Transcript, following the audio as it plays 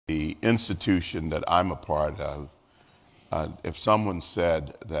The institution that I'm a part of, if someone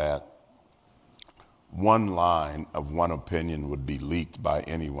said that one line of one opinion would be leaked by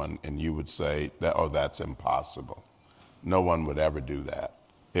anyone, and you would say that, oh, that's impossible. No one would ever do that.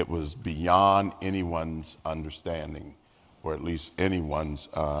 It was beyond anyone's understanding, or at least anyone's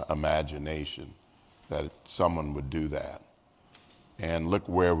imagination, that someone would do that. And look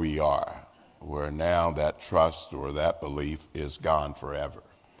where we are, where now that trust or that belief is gone forever.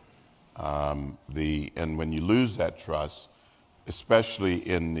 And when you lose that trust, especially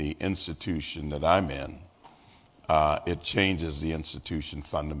in the institution that I'm in, it changes the institution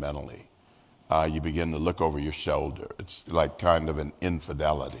fundamentally. You begin to look over your shoulder. It's like kind of an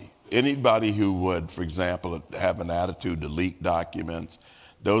infidelity. Anybody who would, for example, have an attitude to leak documents,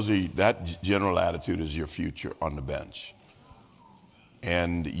 that general attitude is your future on the bench.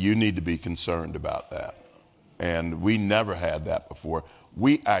 And you need to be concerned about that. And we never had that before.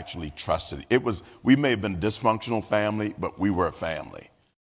 We actually trusted. We may have been a dysfunctional family, but we were a family.